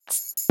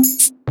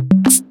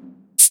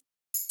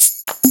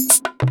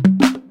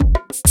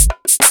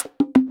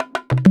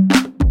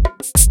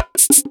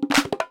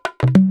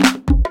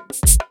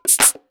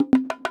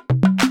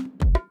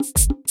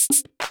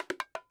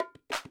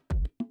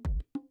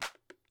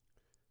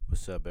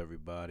What's up,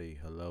 everybody?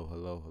 Hello,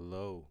 hello,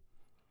 hello.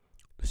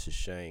 This is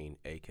Shane,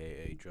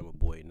 aka Drummer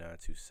Boy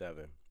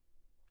 927,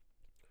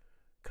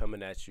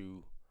 coming at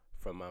you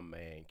from my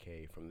man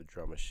cave, from the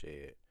drummer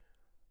shed.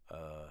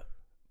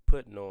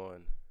 Putting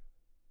on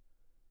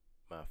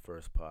my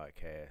first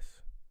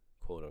podcast,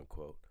 quote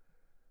unquote.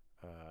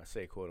 I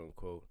say quote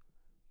unquote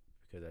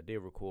because I did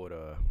record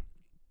a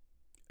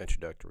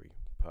introductory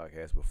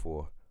podcast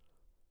before,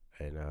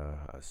 and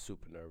I was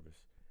super nervous.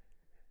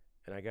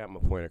 And I got my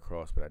point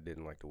across, but I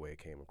didn't like the way it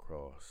came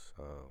across.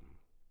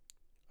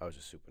 I was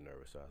just super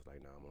nervous, so I was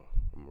like, "Nah, I'm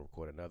gonna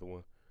record another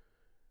one."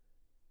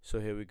 So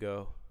here we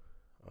go,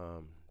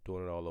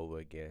 doing it all over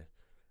again.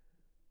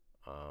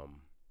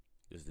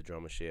 This is the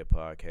Drummer Shed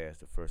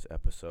podcast, the first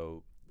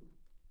episode.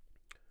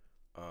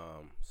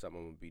 Something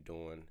I'm gonna be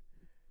doing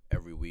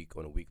every week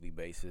on a weekly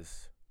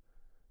basis.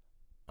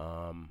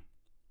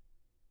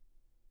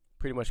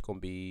 Pretty much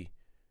gonna be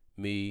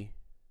me,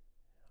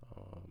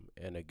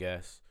 and a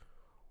guest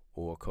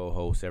or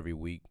co-host every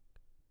week.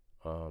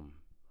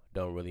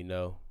 Don't really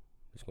know.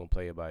 Just gonna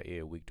play it by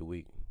ear week to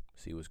week,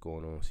 see what's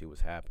going on, see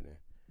what's happening,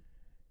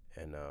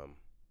 and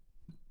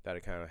that'll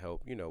kind of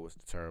help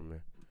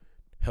determine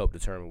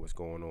what's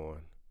going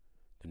on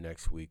the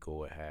next week or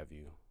what have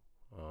you.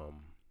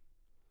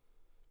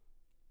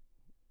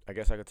 I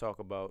guess I could talk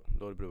about a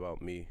little bit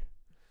about me,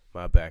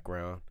 my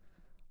background.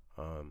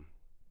 Um,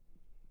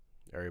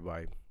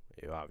 Everybody,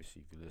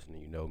 obviously, if you're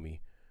listening, you know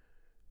me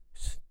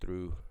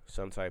through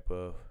some type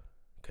of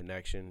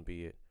connection,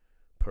 be it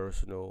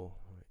personal,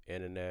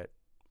 internet,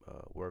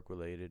 work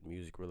related,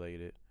 music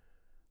related.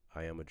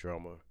 I am a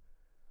drummer.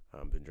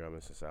 I've been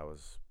drumming since I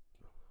was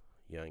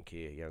a young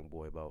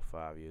boy, about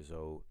 5 years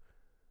old.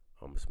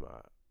 It's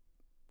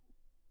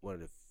one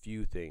of the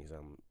few things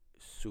I'm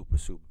super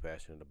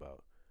passionate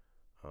about.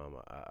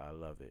 I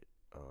love it.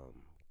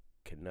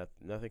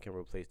 Nothing can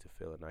replace the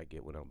feeling I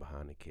get when I'm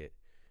behind the kit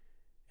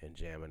and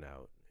jamming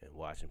out and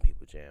watching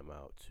people jam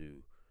out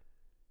to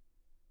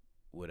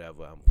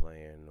whatever I'm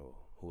playing or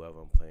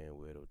whoever I'm playing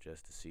with, or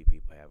just to see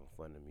people having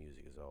fun. The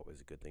music is always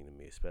a good thing to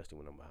me, especially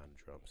when I'm behind the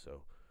drums.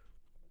 So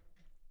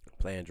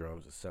playing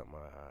drums is something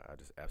I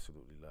just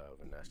absolutely love,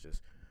 and that's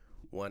just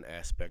one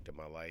aspect of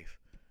my life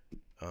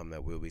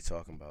that we'll be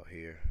talking about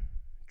here.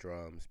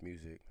 Drums,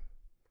 music,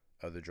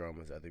 other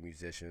drummers, other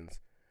musicians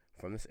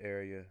from this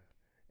area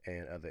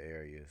and other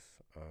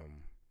areas,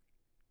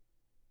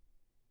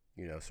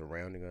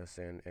 surrounding us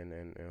and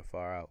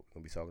far out. We're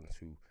going to be talking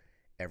to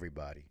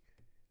everybody,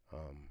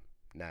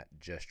 not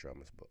just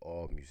drummers, but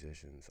all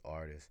musicians,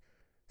 artists,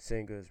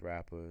 singers,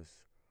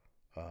 rappers,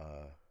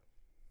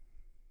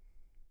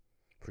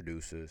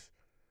 producers,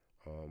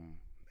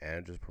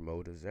 managers,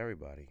 promoters,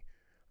 everybody.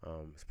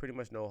 It's pretty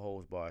much no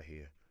holds barred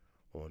here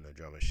on the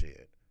Drummer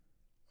Shed.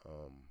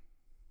 I'm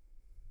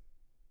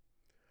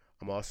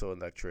also an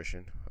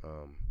electrician,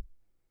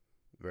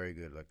 very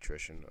good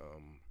electrician.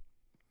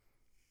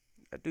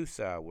 I do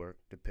side work,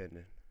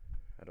 depending.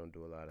 I don't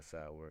do a lot of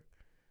side work,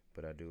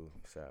 but I do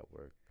side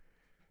work.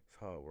 It's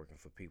hard working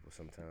for people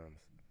sometimes.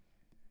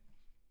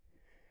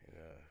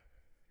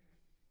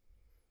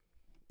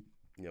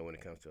 And, when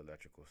it comes to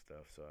electrical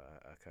stuff, so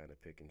I kind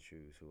of pick and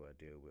choose who I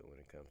deal with when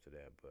it comes to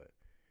that. But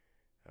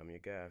I'm your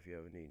guy. If you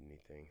ever need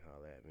anything,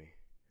 holla at me.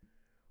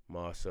 I'm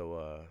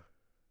also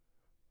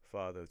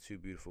father of two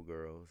beautiful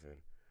girls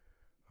and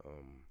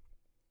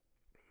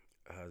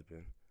a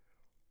husband.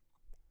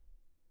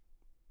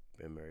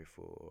 Been married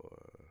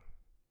for a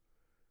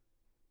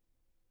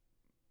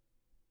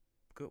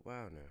good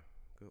while now.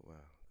 Good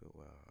while.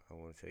 I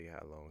want to tell you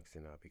how long, because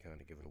then I'll be kind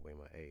of giving away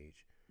my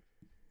age.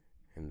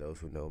 And those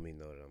who know me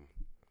know that I'm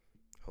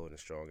holding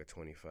strong at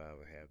 25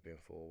 and have been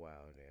for a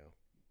while now.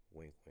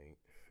 Wink, wink.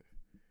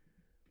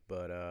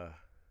 But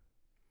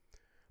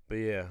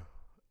yeah,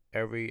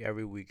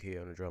 every week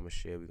here on the Drummer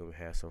Shed, we're gonna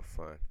have some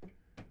fun.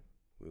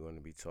 We're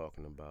gonna be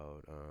talking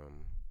about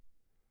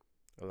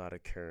a lot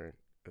of current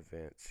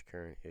events,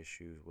 current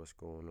issues, what's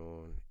going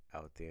on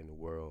out there in the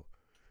world.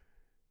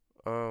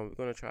 We're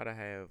gonna try to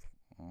have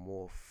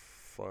more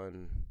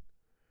fun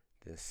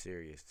than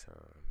serious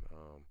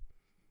time.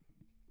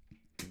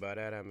 By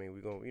that I mean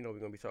we're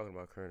gonna be talking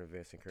about current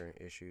events and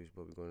current issues,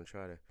 but we're gonna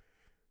try to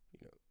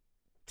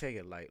take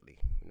it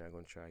lightly. We're not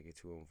gonna try to get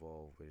too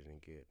involved with it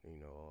and get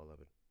all of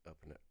it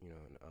up in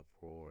an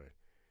uproar and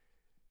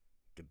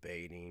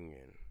debating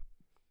and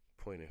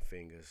pointing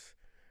fingers.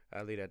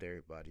 I leave that to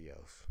everybody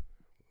else.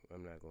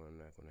 I'm not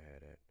gonna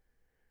have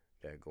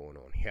that going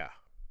on here.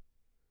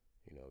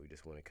 We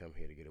just want to come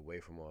here to get away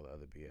from all the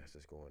other BS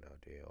that's going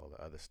out there, all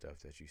the other stuff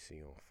that you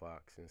see on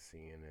Fox and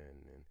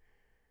CNN and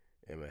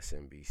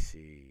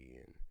MSNBC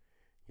and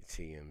your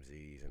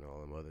TMZs and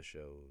all them other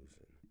shows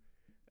and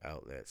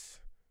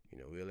outlets.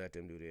 We'll let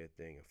them do their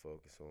thing and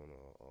focus on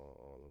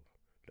all of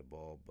the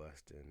ball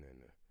busting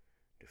and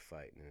the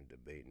fighting and the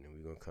debating, and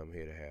we're gonna come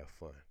here to have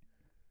fun.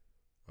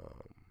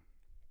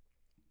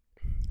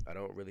 I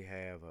don't really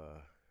have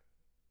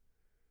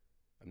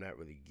I'm not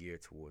really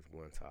geared towards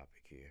one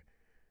topic here.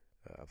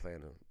 I plan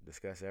to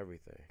discuss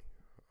everything.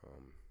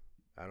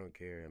 I don't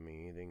care. I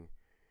mean,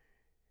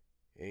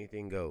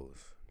 Anything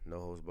goes. No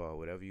holds barred.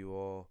 Whatever you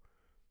all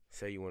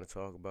say you want to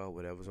talk about,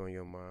 whatever's on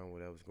your mind,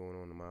 whatever's going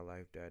on in my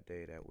life that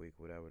day, that week,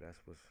 whatever. That's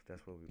what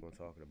we're gonna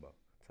talk about.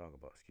 Talk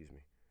about. Excuse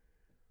me.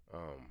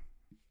 Um,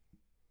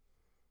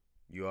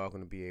 you are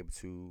gonna be able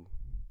to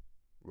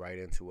write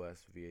into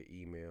us via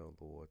email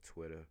or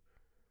Twitter.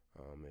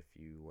 If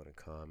you want to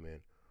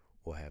comment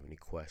or have any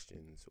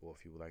questions, or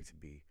if you would like to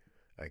be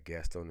a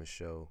guest on the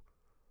show,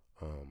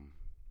 um,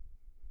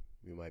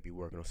 you might be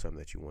working on something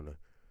that you want to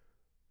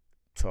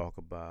talk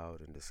about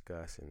and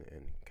discuss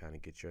and kind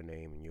of get your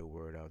name and your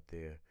word out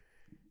there.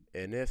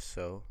 And if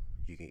so,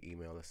 you can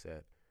email us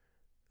at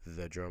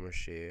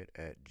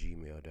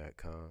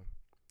thedrummershed@gmail.com.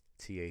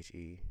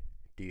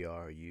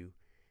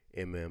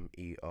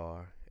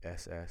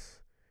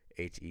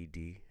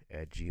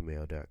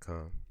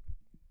 THEDRUMMERSSHED@gmail.com.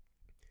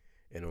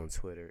 And on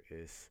Twitter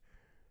is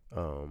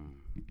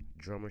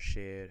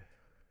drummershed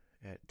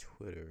at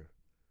twitter.com.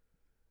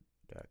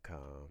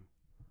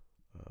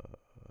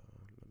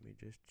 Let me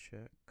just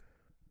check.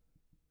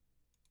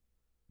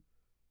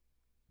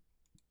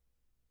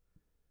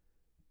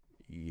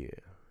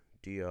 Yeah,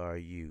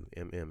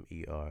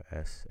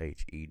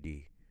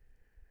 DRUMMERSHED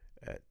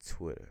at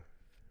Twitter.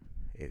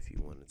 If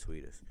you want to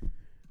tweet us,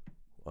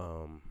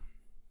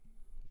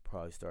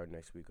 probably start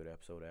next week or the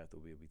episode after.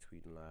 We'll be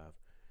tweeting live,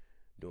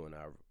 doing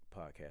our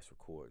podcast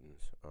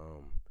recordings.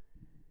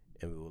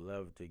 And we would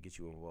love to get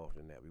you involved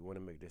in that. We want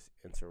to make this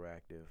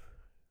interactive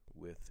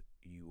with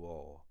you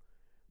all,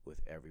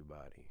 with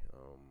everybody.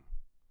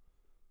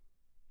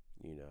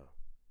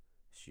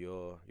 It's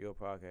your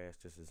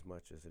podcast just as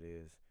much as it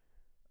is,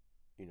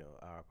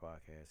 our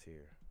podcast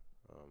here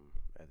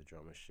at the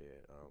Drummer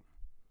Shed.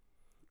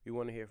 We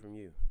want to hear from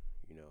you.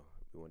 We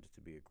want it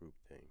to be a group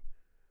thing,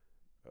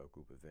 a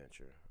group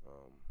adventure.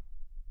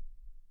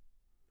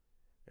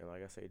 And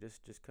like I say,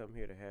 just come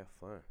here to have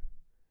fun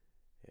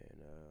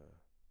and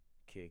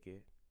kick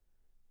it.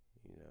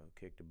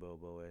 Kick the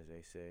bobo, as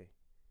they say.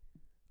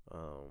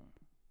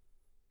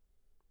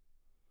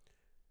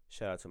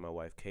 Shout out to my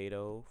wife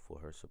Kato for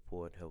her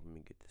support, helping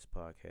me get this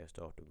podcast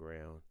off the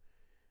ground.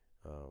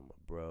 My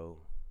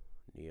bro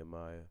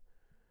Nehemiah,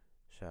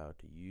 shout out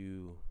to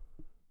you.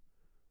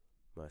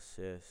 My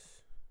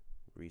sis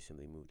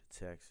recently moved to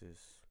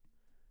Texas.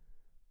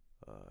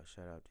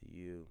 Shout out to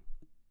you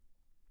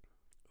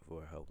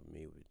for helping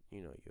me with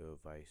your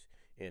advice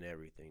in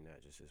everything,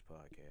 not just this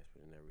podcast,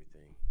 but in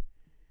everything.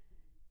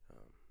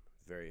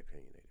 Very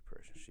opinionated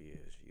person she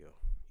is. You'll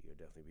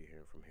definitely be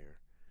hearing from her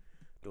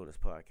doing this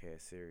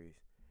podcast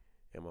series.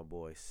 And my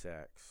boy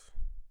Sax,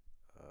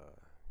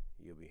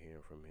 you'll be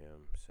hearing from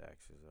him.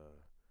 Sax is a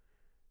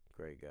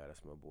great guy.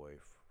 That's my boy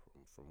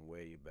from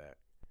way back,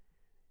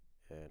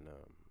 and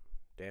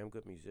damn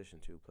good musician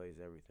too. Plays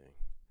everything.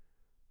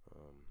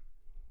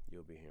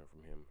 You'll be hearing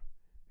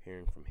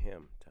from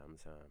him time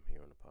to time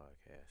here on the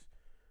podcast,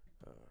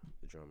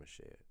 the Drummer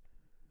Shed.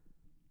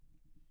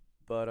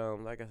 But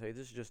like I say,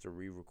 this is just a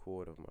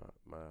re-record of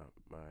my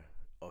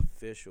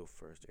official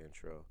first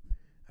intro.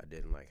 I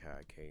didn't like how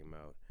it came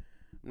out.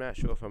 I'm not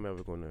sure if I'm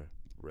ever going to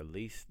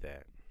release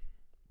that.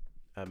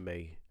 I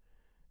may,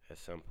 at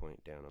some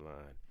point down the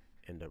line,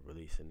 end up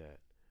releasing that.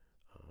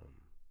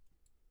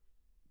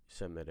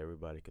 Something that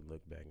everybody can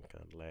look back and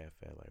kind of laugh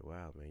at, like,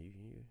 wow, man,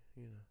 you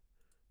know,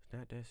 it's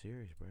not that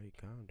serious, bro. You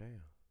calm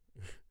down.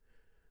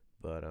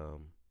 But I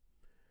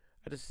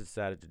just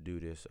decided to do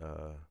this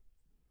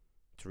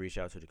to reach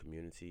out to the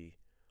community,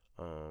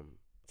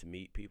 to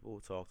meet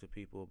people, talk to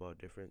people about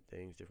different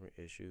things, different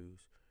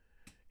issues,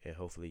 and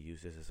hopefully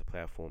use this as a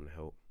platform to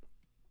help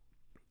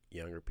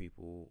younger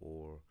people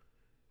or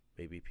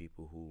maybe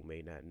people who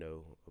may not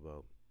know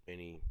about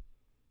any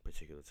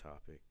particular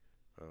topic.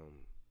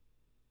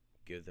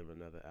 Give them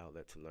another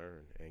outlet to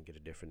learn and get a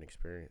different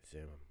experience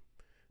and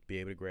be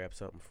able to grab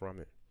something from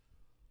it.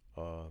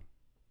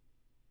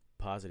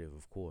 Positive,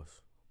 of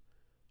course,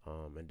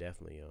 and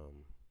definitely,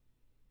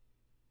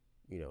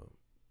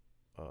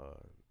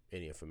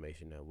 any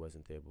information that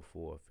wasn't there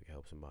before, if it can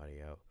help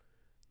somebody out,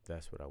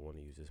 that's what I want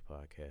to use this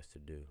podcast to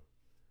do.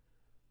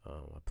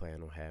 I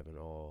plan on having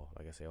all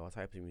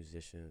types of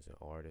musicians and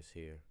artists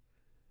here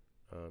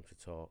to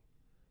talk.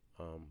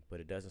 But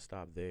it doesn't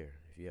stop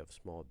there. If you have a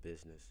small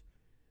business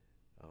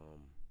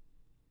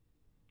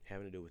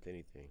having to do with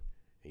anything,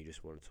 and you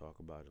just want to talk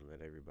about it and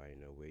let everybody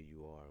know where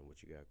you are and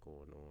what you got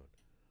going on.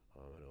 I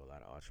know a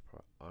lot of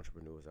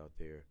entrepreneurs out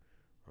there,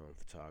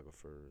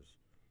 photographers,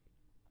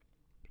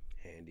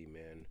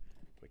 handymen,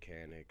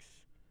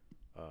 mechanics,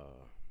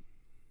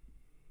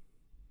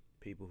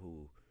 people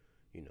who,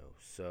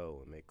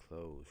 sew and make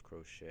clothes,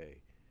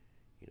 crochet.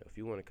 If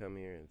you want to come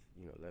here and,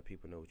 let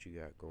people know what you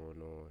got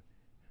going on,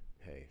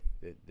 hey,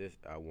 this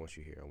I want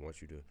you here. I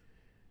want you to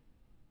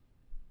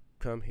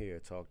come here,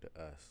 talk to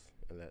us,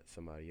 and let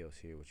somebody else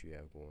hear what you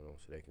have going on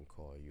so they can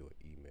call you or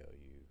email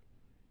you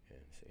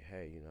and say,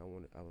 hey,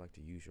 I'd like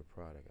to use your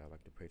product. I'd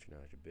like to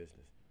patronize your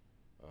business.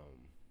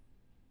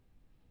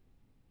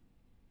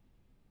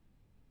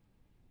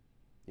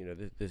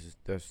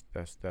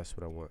 That's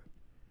what I want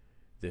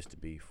this to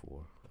be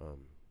for.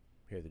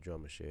 here at the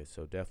Drummer Shed.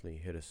 So definitely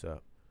hit us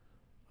up.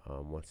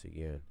 Once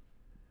again,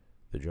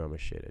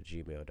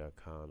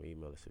 thedrummershed@gmail.com.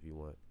 Email us if you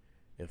want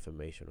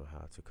information on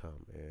how to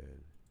come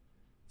and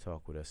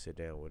talk with us, sit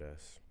down with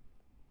us,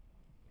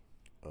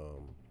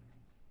 and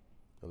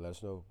let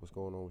us know what's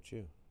going on with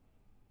you.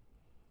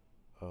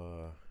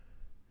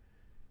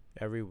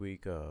 Every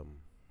week,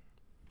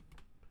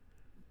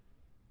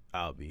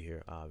 I'll be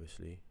here,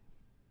 obviously,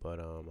 but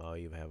I'll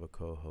even have a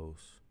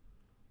co-host.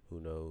 Who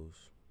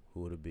knows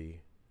who it'll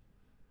be?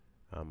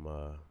 I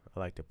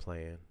like to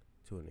plan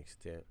to an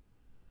extent,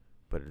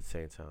 but at the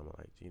same time, I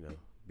like to,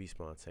 be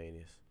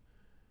spontaneous.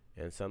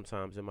 And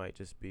sometimes it might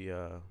just be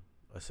a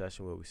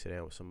session where we sit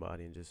down with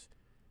somebody and just,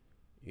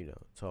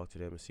 talk to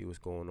them and see what's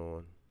going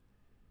on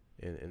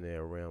in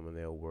their realm, in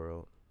their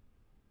world.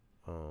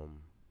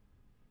 And,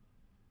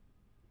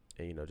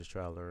 just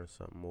try to learn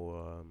something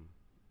more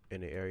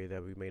in an area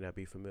that we may not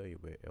be familiar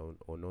with or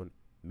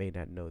may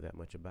not know that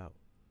much about.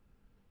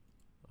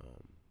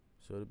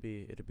 So it'll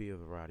be a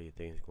variety of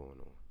things going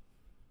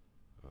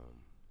on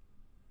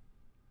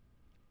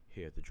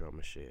here at the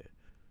Drummer Shed.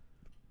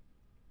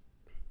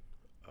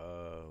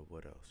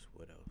 What else?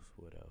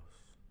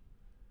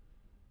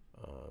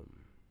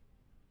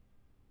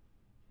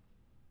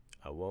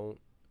 I won't.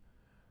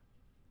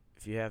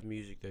 If you have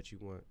music that you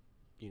want,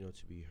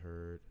 to be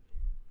heard,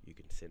 you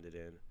can send it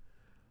in.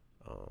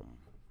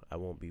 I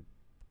won't be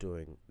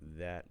doing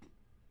that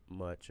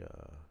much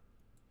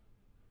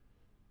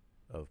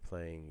of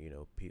playing,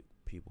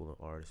 people and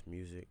artists'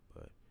 music,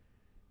 but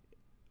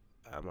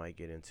I might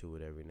get into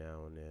it every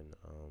now and then.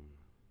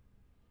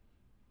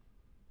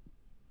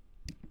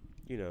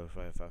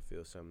 If I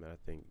feel something that I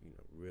think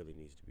really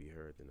needs to be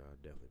heard, then I'll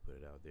definitely put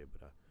it out there.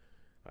 But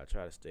I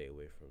try to stay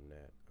away from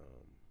that.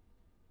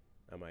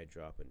 I might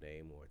drop a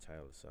name or a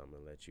title or something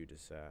and let you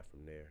decide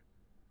from there.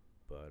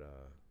 But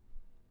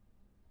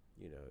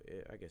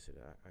I guess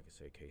I can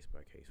say case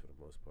by case for the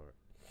most part.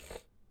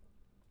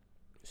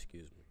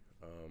 Excuse me.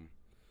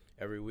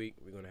 Every week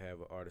we're gonna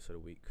have an artist of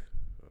the week.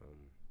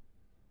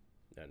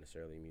 Not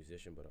necessarily a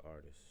musician, but an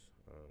artist.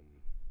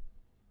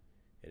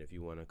 And if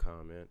you want to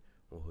comment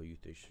on who you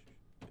think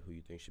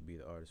should be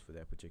the artist for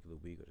that particular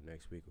week or the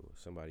next week, or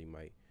somebody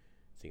might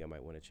think I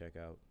might want to check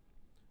out,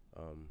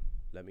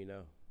 let me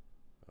know.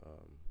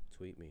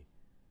 Tweet me,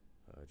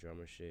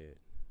 Drummer Shed,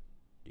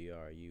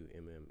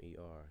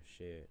 DRUMMER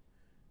Shed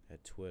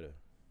at Twitter,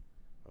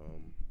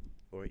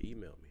 or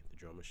email me,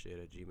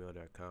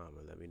 thedrummershed@gmail.com,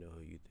 and let me know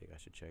who you think I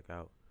should check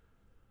out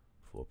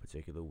for a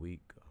particular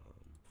week,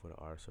 for the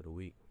artist of the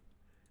week.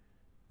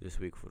 This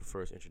week, for the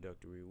first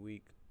introductory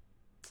week,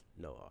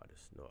 no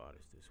artist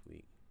this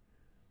week.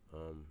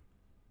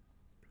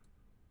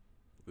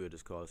 We'll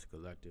just call this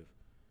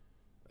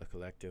a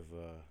collective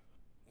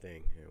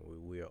thing, and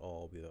we'll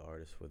all be the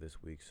artists for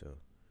this week. So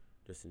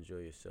just enjoy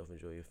yourself,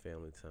 enjoy your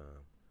family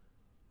time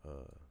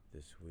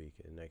this week.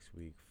 And next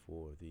week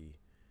for the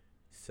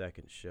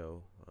second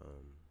show,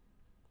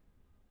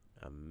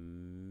 I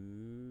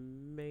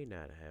may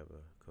not have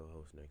a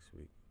co-host next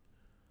week,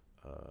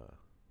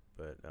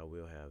 but I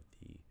will have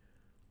the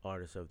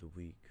artist of the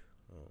week.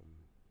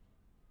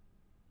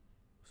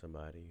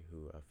 Somebody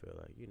who I feel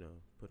like,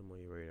 put them on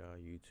your radar,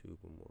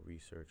 YouTube them or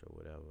research or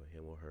whatever,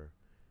 him or her.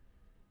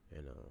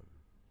 And,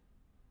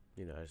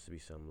 just to be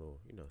some little,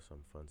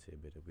 some fun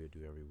tidbit that we'll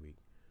do every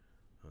week.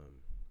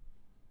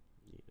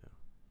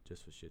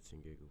 Just for shits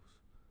and giggles.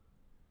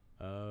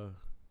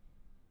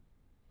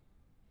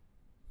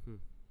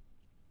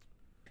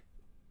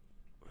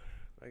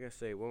 Like I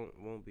say,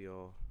 won't be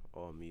all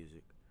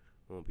music,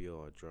 won't be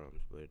all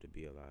drums, but it'll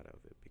be a lot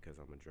of it because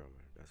I'm a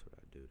drummer. That's what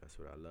I do. That's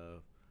what I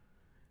love.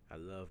 I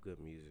love good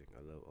music.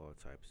 I love all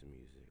types of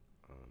music.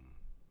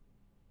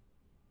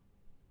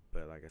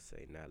 But like I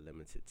say, not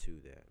limited to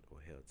that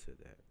or held to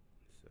that.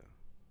 So,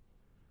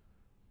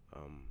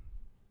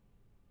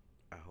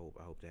 I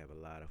hope to have a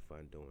lot of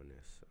fun doing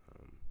this.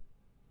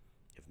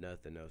 If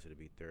nothing else, it'll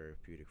be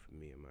therapeutic for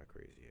me and my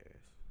crazy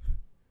ass.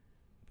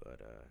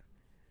 But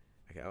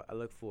I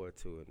look forward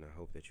to it, and I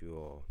hope that you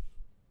all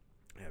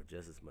have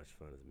just as much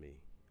fun as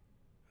me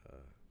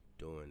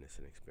doing this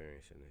and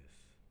experiencing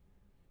this.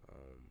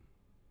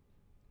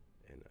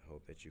 And I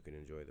hope that you can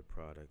enjoy the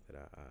product that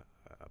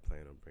I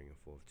plan on bringing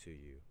forth to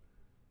you.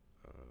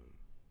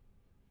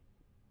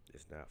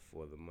 It's not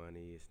for the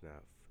money. It's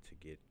not to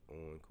get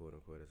on, quote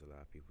unquote, as a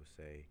lot of people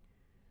say.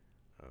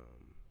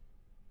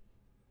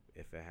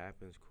 If it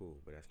happens, cool,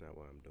 but that's not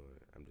why I'm doing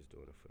it. I'm just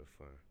doing it for the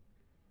fun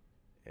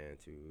and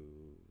to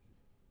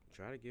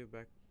try to give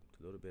back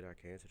a little bit I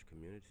can to the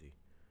community.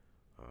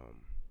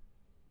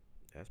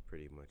 That's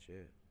pretty much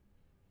it.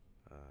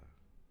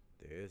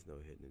 There is no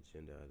hidden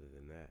agenda other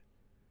than that.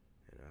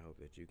 And I hope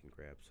that you can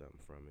grab something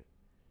from it.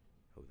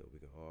 Hope that we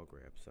can all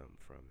grab something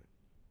from it.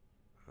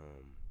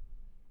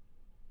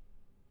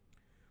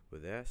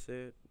 With that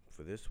said,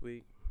 for this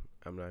week,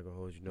 I'm not going to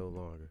hold you no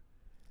longer.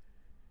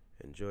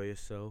 Enjoy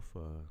yourself.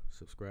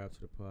 Subscribe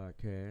to the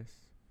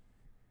podcast.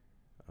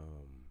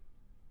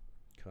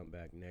 Come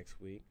back next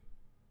week.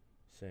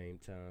 Same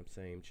time,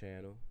 same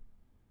channel.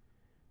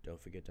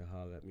 Don't forget to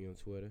holler at me on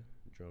Twitter,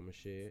 Drummer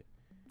Shed.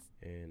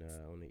 And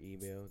on the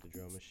email,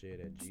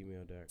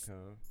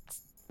 thedrummershed@gmail.com.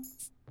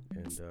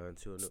 And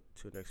until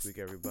next week,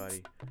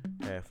 everybody,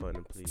 have fun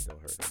and please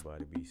don't hurt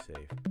nobody. Be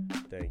safe.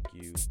 Thank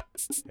you.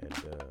 And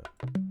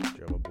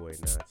Drummer Boy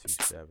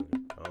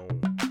 927.